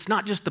 it's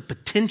not just the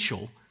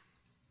potential,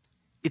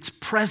 it's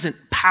present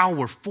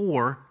power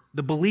for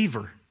the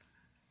believer.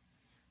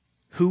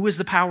 Who is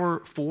the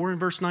power for in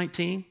verse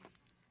 19?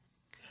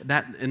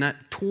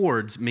 That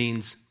towards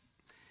means,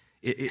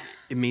 it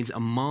means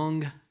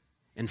among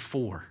and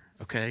for,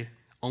 okay?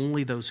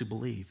 Only those who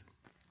believe.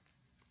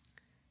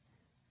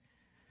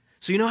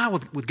 So you know how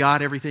with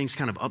God everything's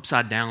kind of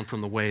upside down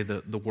from the way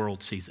the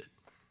world sees it.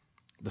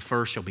 The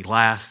first shall be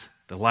last,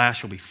 the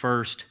last shall be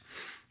first.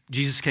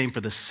 Jesus came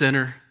for the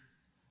sinner,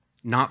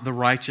 not the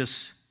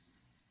righteous.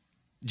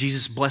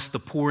 Jesus blessed the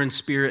poor in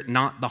spirit,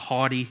 not the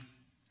haughty.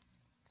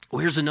 Well,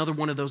 here's another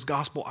one of those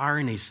gospel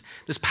ironies.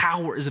 This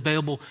power is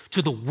available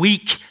to the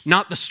weak,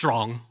 not the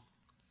strong.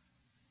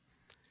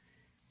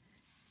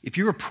 If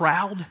you're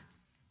proud,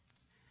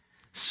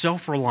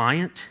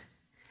 self-reliant,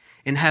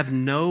 and have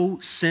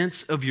no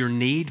sense of your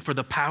need for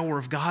the power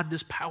of God,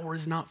 this power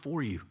is not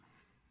for you.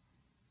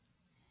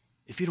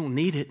 If you don't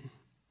need it,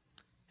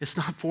 it's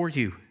not for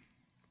you.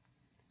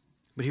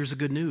 But here's the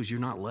good news. You're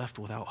not left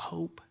without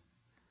hope.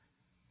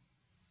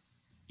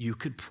 You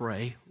could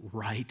pray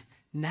right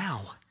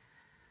now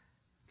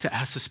to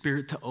ask the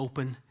Spirit to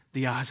open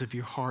the eyes of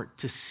your heart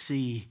to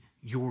see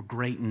your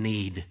great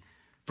need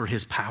for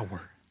his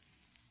power.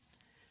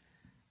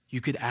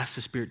 You could ask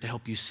the Spirit to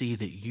help you see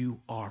that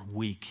you are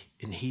weak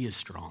and he is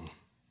strong.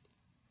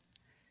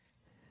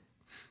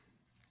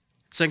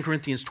 2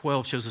 Corinthians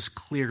 12 shows us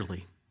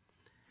clearly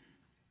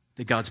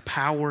that God's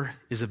power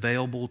is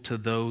available to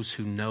those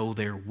who know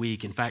they're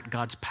weak. In fact,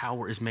 God's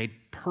power is made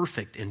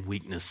perfect in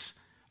weakness,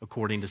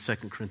 according to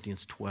 2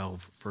 Corinthians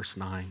 12, verse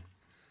 9.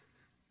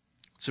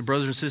 So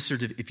brothers and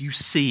sisters, if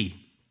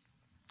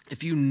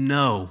you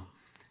know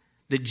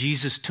that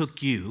Jesus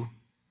took you,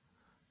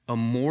 a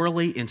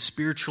morally and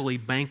spiritually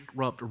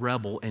bankrupt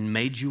rebel, and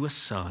made you a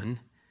son,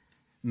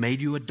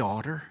 made you a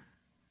daughter,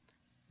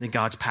 then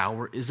God's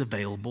power is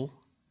available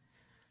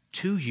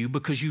to you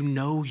because you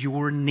know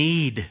your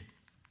need.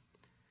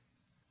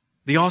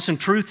 The awesome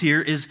truth here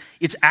is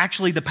it's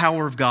actually the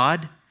power of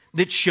God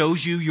that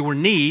shows you your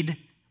need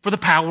for the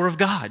power of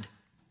God.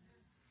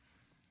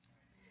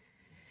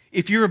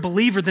 If you're a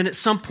believer, then at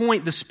some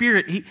point the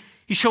Spirit,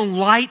 He's shown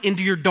light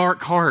into your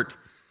dark heart.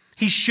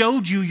 He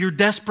showed you your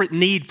desperate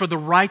need for the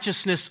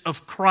righteousness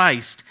of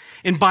Christ.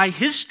 And by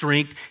his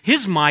strength,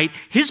 his might,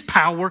 his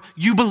power,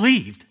 you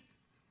believed.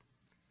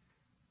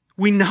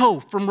 We know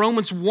from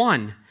Romans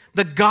 1,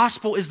 the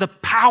gospel is the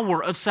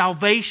power of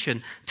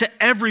salvation to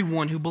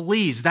everyone who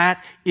believes.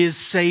 That is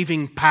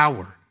saving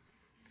power.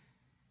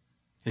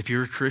 If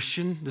you're a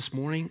Christian this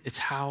morning, it's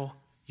how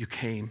you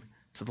came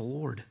to the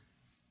Lord.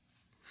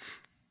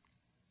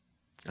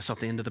 That's not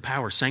the end of the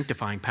power.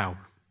 Sanctifying power.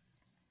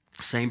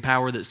 The same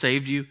power that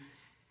saved you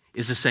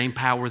is the same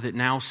power that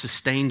now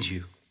sustains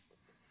you.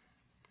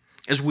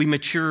 As we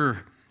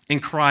mature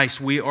in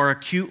Christ, we are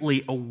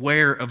acutely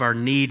aware of our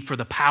need for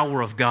the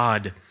power of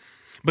God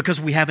because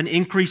we have an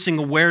increasing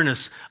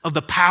awareness of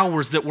the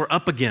powers that we're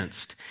up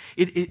against.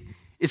 It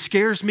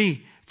scares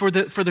me for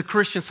the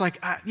Christians,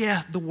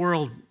 the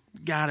world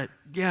got it.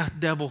 Yeah,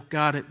 devil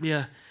got it.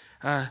 Yeah,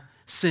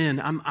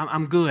 sin,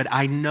 I'm good.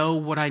 I know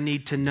what I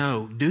need to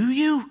know. Do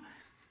you?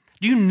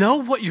 Do you know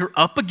what you're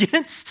up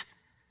against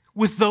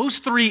with those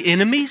three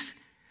enemies?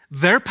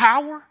 Their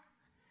power?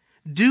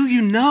 Do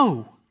you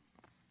know?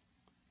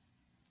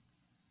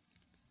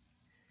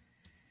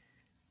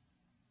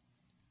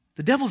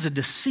 The devil's a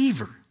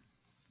deceiver.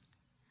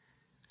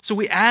 So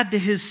we add to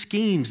his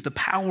schemes the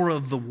power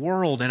of the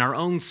world and our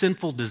own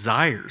sinful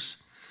desires.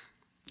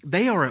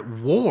 They are at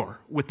war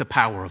with the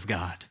power of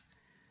God.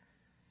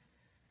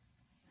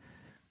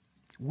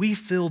 We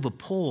feel the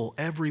pull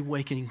every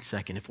waking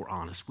second, if we're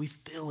honest. We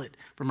feel it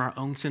from our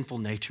own sinful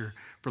nature,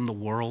 from the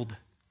world.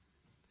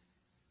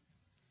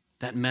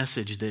 That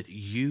message that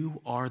you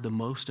are the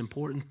most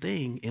important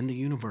thing in the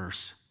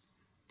universe.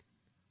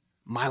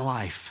 My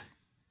life,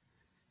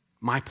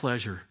 my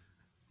pleasure,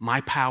 my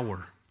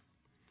power,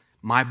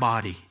 my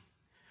body,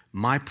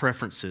 my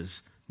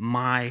preferences,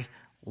 my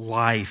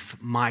life,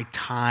 my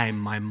time,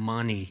 my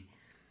money.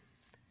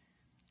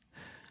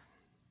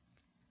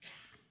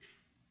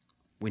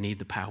 We need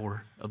the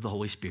power of the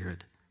Holy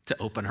Spirit to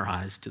open our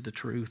eyes to the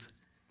truth.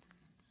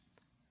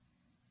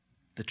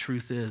 The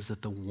truth is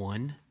that the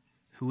one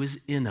who is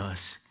in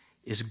us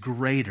is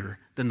greater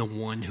than the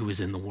one who is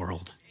in the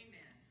world.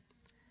 Amen.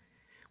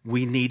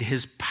 We need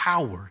his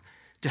power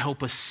to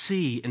help us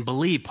see and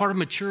believe. Part of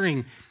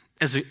maturing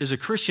as a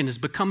Christian is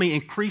becoming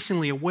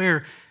increasingly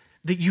aware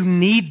that you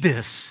need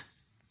this.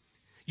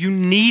 You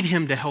need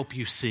him to help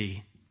you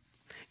see.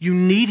 You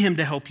need him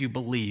to help you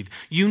believe.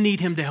 You need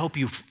him to help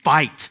you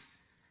fight.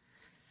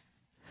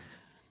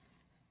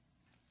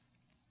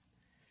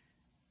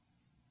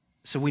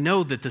 So we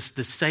know that this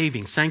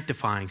saving,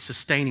 sanctifying,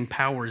 sustaining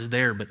power is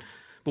there, but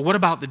what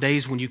about the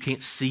days when you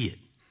can't see it?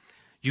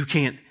 You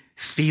can't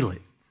feel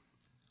it?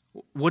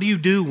 What do you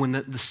do when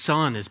the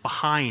sun is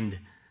behind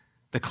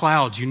the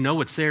clouds? You know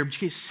it's there, but you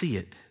can't see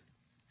it.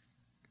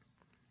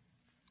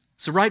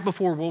 So right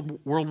before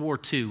World War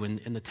II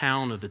in the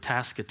town of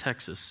Itasca,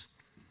 Texas,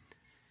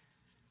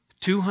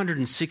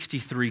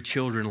 263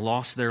 children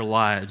lost their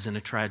lives in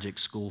a tragic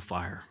school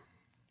fire.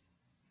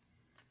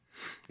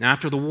 Now,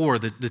 after the war,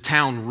 the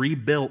town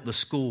rebuilt the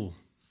school.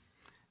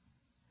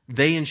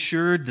 They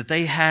ensured that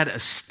they had a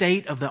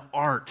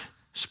state-of-the-art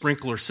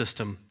sprinkler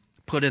system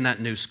put in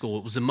that new school.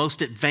 It was the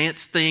most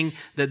advanced thing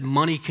that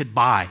money could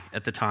buy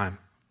at the time.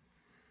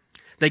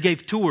 They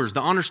gave tours.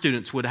 The honor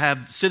students would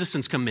have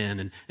citizens come in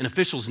and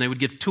officials, and they would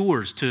give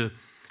tours to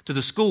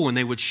the school, and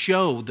they would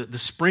show the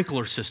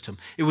sprinkler system.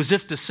 It was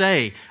as if to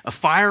say, a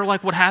fire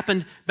like what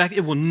happened back,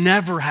 it will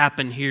never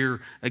happen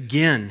here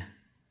again.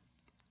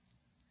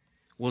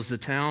 Well, as the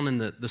town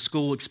and the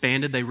school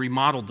expanded, they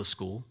remodeled the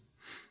school.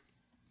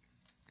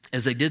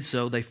 As they did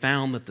so, they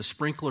found that the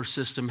sprinkler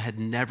system had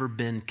never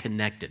been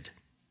connected.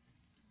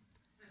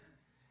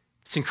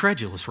 It's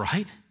incredulous,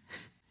 right?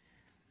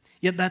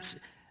 Yet that's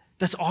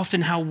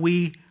often how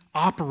we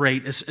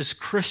operate as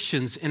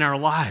Christians in our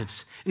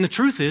lives. And the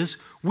truth is,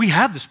 we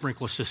have the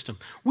sprinkler system.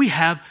 We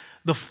have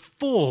the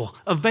full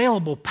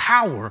available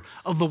power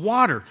of the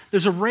water.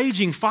 There's a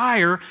raging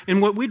fire,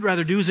 and what we'd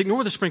rather do is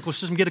ignore the sprinkler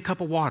system, get a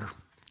cup of water,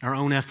 our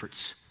own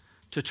efforts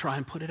to try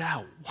and put it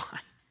out. Why?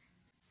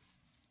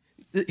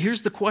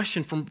 Here's the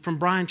question from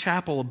Brian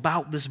Chappell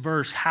about this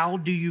verse. How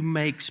do you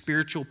make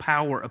spiritual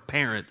power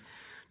apparent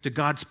to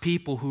God's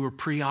people who are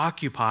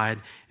preoccupied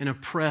and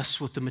oppressed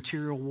with the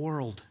material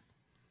world?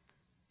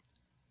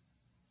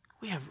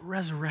 We have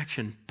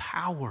resurrection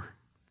power.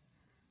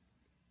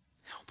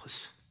 Help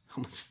us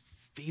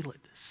feel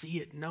it, see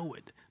it, know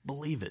it,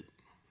 believe it.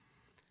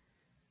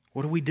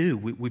 What do?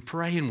 We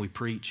pray and we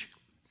preach.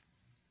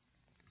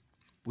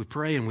 We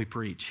pray and we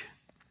preach.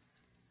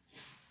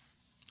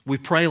 We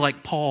pray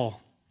like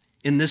Paul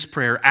in this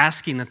prayer,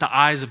 asking that the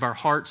eyes of our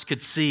hearts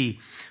could see.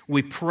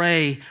 We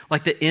pray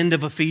like the end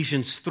of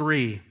Ephesians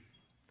 3.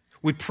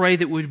 We pray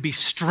that we would be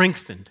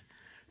strengthened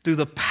through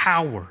the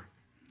power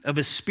of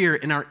his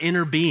Spirit in our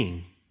inner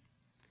being.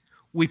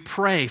 We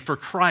pray for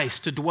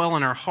Christ to dwell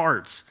in our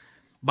hearts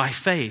by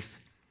faith.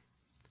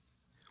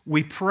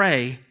 We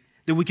pray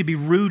that we could be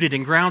rooted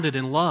and grounded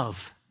in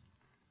love.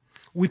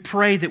 We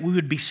pray that we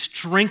would be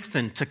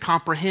strengthened to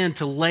comprehend,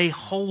 to lay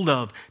hold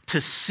of,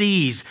 to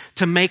seize,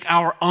 to make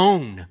our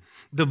own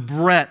the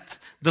breadth,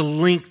 the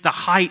length, the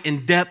height,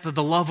 and depth of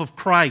the love of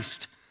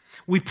Christ.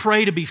 We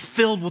pray to be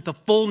filled with the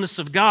fullness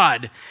of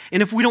God.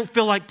 And if we don't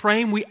feel like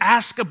praying, we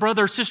ask a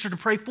brother or sister to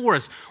pray for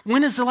us.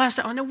 When is the last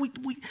time? I know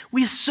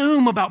we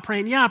assume about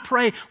praying. Yeah, I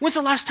pray. When's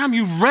the last time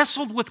you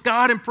wrestled with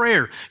God in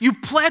prayer? You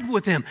pled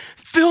with him.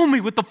 Fill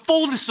me with the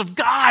fullness of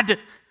God.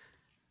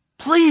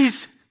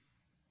 Please.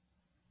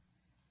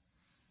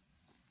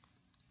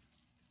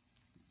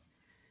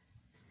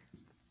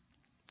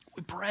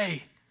 We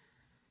pray,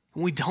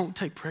 and we don't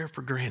take prayer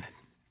for granted.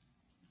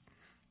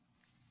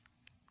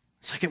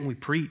 Second, we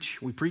preach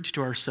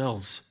to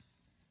ourselves.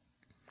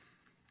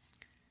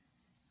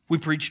 We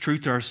preach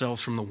truth to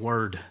ourselves from the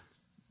Word.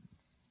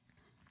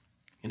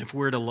 And if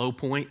we're at a low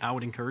point, I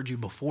would encourage you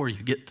before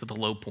you get to the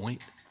low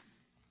point,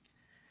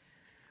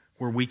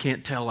 where we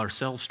can't tell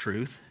ourselves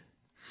truth,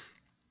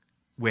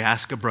 we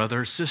ask a brother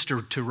or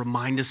sister to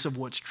remind us of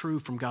what's true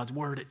from God's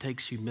Word. It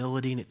takes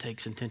humility and it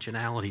takes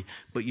intentionality.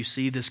 But you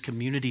see this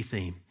community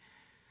theme.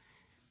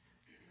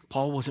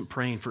 Paul wasn't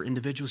praying for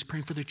individuals, he was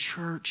praying for the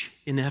church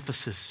in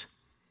Ephesus.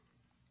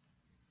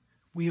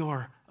 We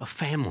are a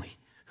family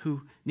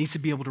who needs to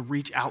be able to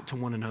reach out to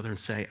one another and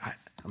say,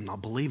 I'm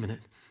not believing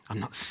it.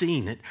 I'm not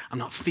seeing it. I'm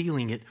not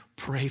feeling it.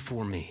 Pray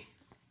for me.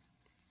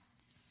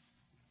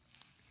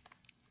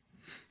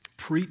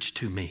 Preach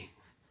to me.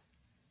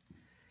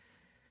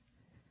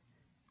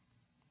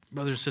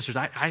 Brothers and sisters,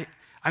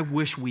 I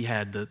wish we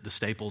had the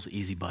Staples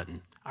easy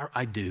button.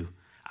 I do.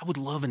 I would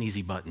love an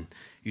easy button.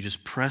 You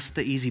just press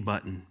the easy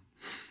button,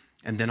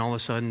 and then all of a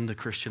sudden the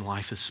Christian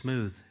life is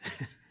smooth.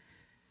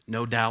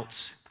 No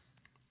doubts,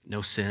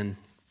 no sin,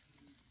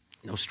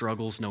 no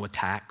struggles, no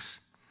attacks.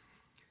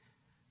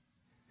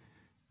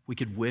 We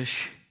could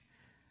wish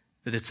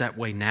that it's that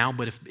way now,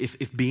 but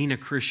if being a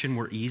Christian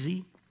were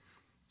easy,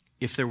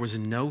 if there was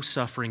no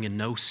suffering and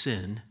no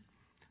sin,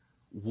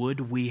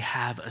 would we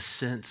have a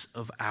sense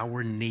of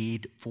our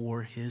need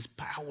for his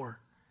power?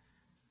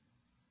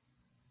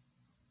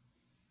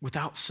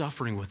 Without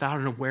suffering, without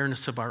an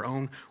awareness of our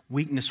own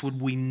weakness,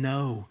 would we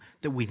know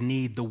that we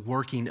need the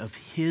working of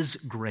his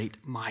great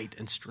might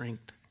and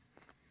strength?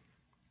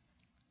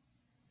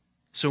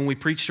 So when we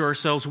preach to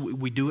ourselves,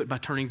 we do it by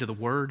turning to the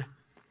Word.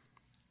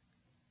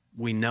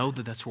 We know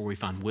that that's where we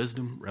find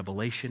wisdom,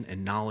 revelation,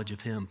 and knowledge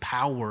of him.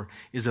 Power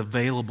is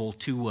available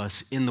to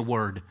us in the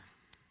Word.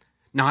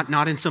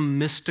 Not in some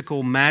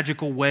mystical,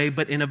 magical way,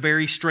 but in a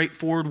very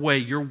straightforward way.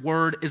 Your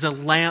Word is a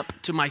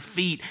lamp to my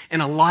feet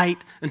and a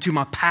light unto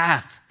my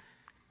path.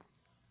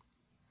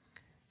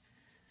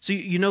 So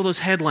you know those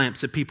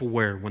headlamps that people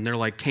wear when they're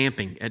like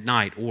camping at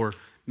night, or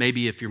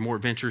maybe if you're more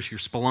adventurous, you're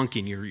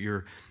spelunking,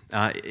 you're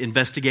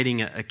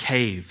investigating a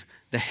cave,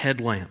 the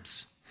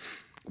headlamps.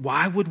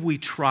 Why would we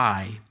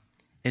try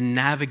and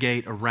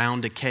navigate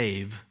around a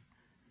cave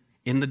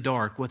in the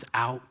dark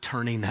without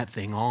turning that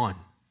thing on?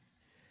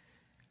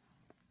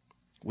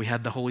 We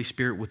had the Holy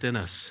Spirit within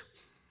us.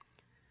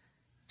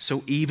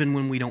 So even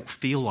when we don't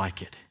feel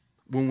like it,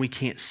 when we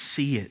can't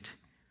see it,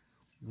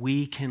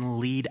 we can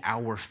lead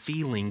our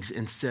feelings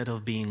instead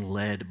of being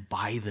led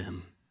by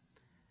them.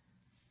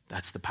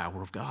 That's the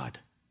power of God.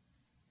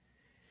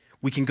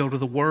 We can go to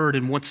the Word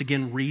and once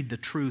again read the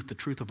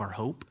truth of our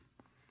hope,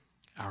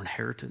 our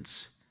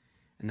inheritance,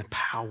 and the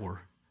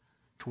power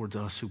towards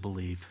us who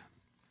believe.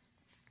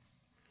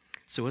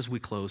 So as we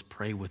close,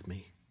 pray with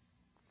me.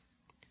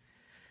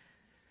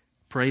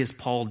 Pray as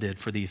Paul did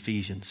for the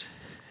Ephesians.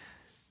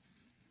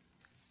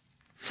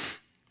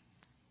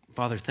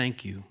 Father,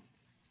 thank you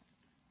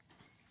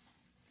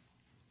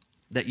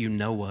that you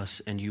know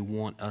us and you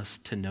want us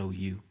to know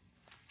you.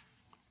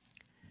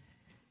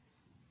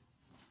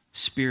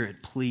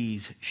 Spirit,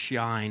 please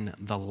shine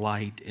the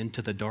light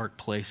into the dark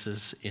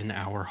places in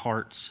our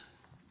hearts.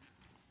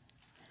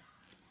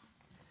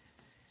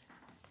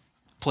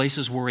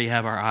 Places where we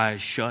have our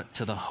eyes shut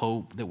to the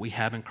hope that we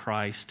have in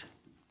Christ.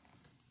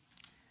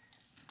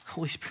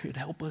 Holy Spirit,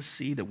 help us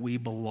see that we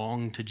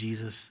belong to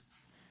Jesus,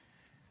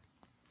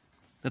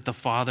 that the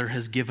Father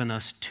has given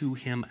us to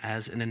him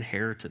as an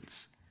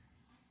inheritance,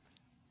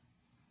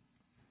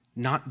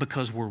 not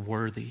because we're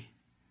worthy,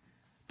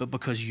 but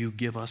because you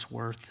give us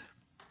worth.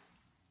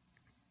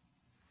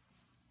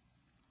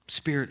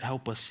 Spirit,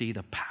 help us see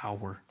the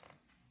power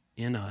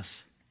in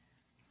us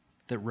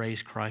that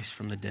raised Christ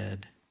from the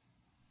dead,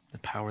 the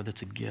power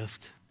that's a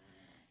gift.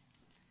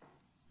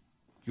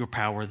 Your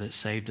power that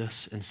saved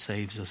us and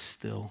saves us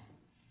still.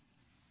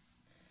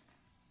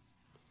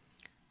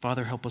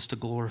 Father, help us to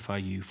glorify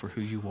you for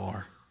who you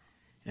are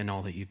and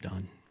all that you've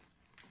done.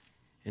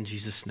 In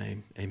Jesus'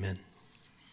 name, amen.